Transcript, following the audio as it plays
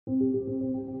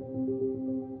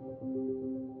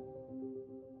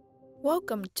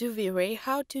Welcome to VRay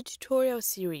How-To tutorial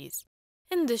series.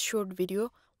 In this short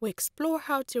video, we explore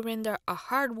how to render a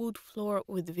hardwood floor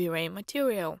with VRay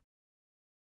material.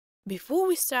 Before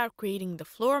we start creating the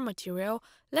floor material,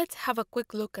 let's have a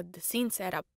quick look at the scene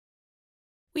setup.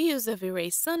 We use a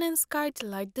VRay sun and sky to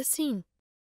light the scene.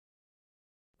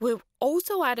 We've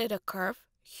also added a curve,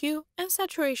 hue, and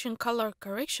saturation color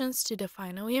corrections to the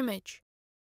final image.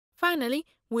 Finally,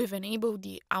 we've enabled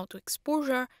the auto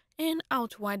exposure and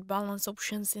auto white balance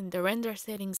options in the render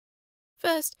settings.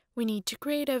 First, we need to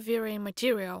create a V-Ray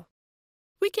material.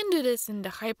 We can do this in the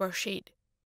hypershade.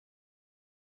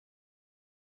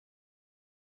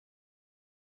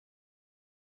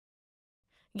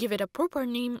 Give it a proper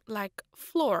name like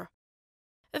floor.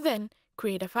 Then,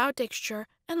 create a file texture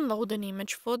and load an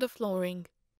image for the flooring.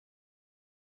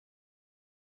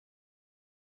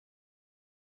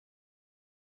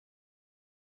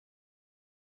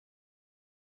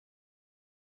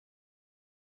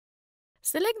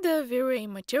 Select the V-Ray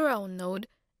material node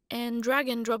and drag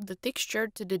and drop the texture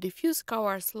to the diffuse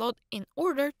color slot in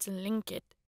order to link it.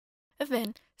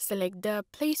 Then, select the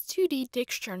Place 2D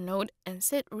texture node and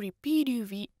set Repeat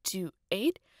UV to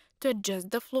 8 to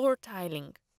adjust the floor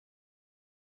tiling.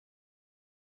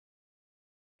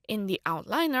 In the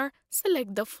outliner,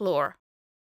 select the floor.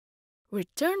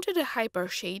 Return to the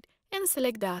hypershade and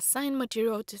select the Assign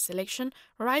Material to Selection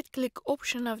right-click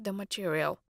option of the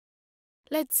material.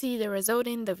 Let's see the result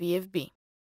in the VFB.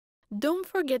 Don't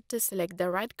forget to select the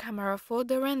right camera for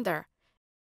the render.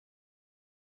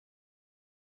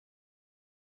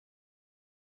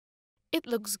 It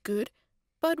looks good,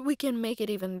 but we can make it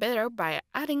even better by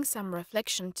adding some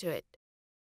reflection to it.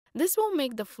 This will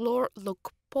make the floor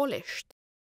look polished.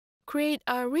 Create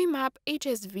a Remap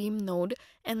HSV node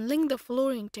and link the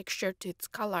flooring texture to its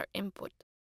color input.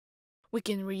 We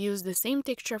can reuse the same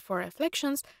texture for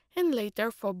reflections and later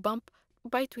for bump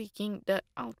by tweaking the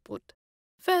output.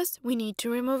 First, we need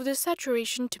to remove the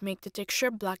saturation to make the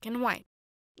texture black and white.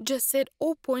 Just set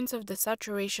all points of the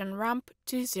saturation ramp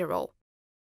to 0.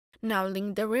 Now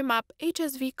link the Remap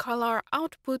HSV color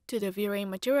output to the V-Ray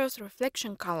material's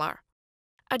reflection color.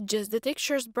 Adjust the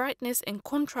texture's brightness and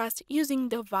contrast using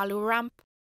the value ramp.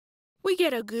 We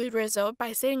get a good result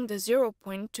by setting the 0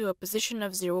 point to a position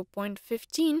of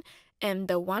 0.15 and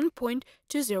the 1 point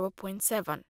to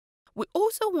 0.7. We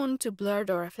also want to blur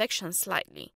the reflection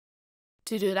slightly.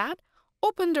 To do that,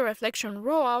 open the reflection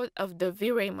rollout of the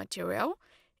V-Ray material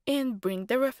and bring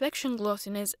the reflection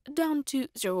glossiness down to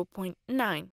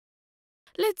 0.9.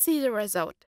 Let's see the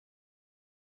result.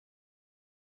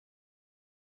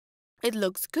 It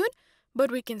looks good,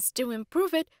 but we can still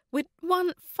improve it with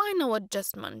one final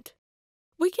adjustment.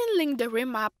 We can link the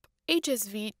Remap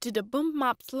HSV to the bump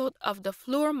map slot of the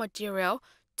floor material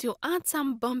to add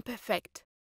some bump effect.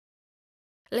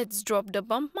 Let's drop the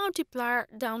bump multiplier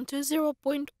down to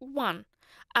 0.1,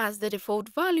 as the default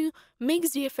value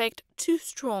makes the effect too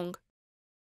strong.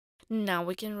 Now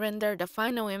we can render the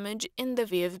final image in the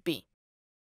VFB.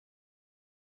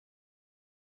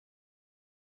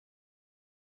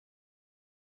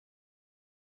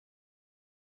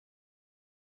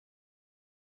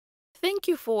 Thank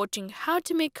you for watching how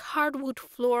to make hardwood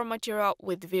floor material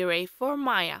with V-Ray for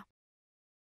Maya.